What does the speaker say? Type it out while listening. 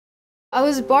I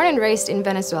was born and raised in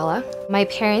Venezuela. My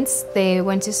parents, they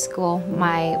went to school.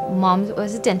 My mom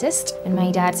was a dentist and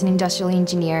my dad's an industrial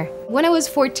engineer. When I was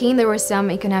 14, there were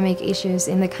some economic issues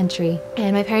in the country,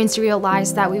 and my parents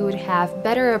realized that we would have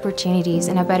better opportunities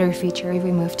and a better future if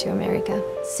we moved to America.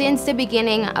 Since the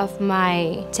beginning of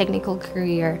my technical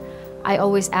career, I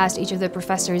always asked each of the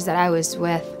professors that I was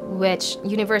with which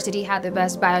university had the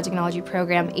best biotechnology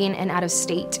program in and out of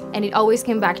state. And it always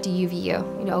came back to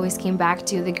UVU. It always came back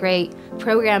to the great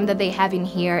program that they have in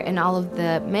here and all of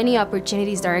the many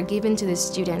opportunities that are given to the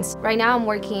students. Right now I'm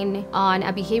working on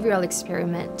a behavioral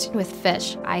experiment with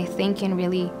fish. I think can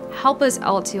really help us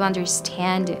all to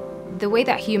understand the way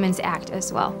that humans act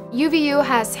as well. UVU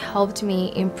has helped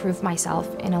me improve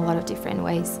myself in a lot of different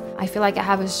ways. I feel like I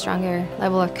have a stronger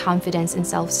level of confidence and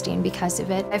self-esteem because of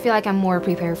it. I feel like I'm more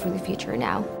prepared for the future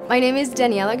now. My name is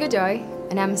Daniela Godoy,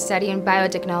 and I'm studying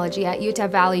biotechnology at Utah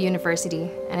Valley University,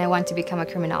 and I want to become a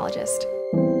criminologist.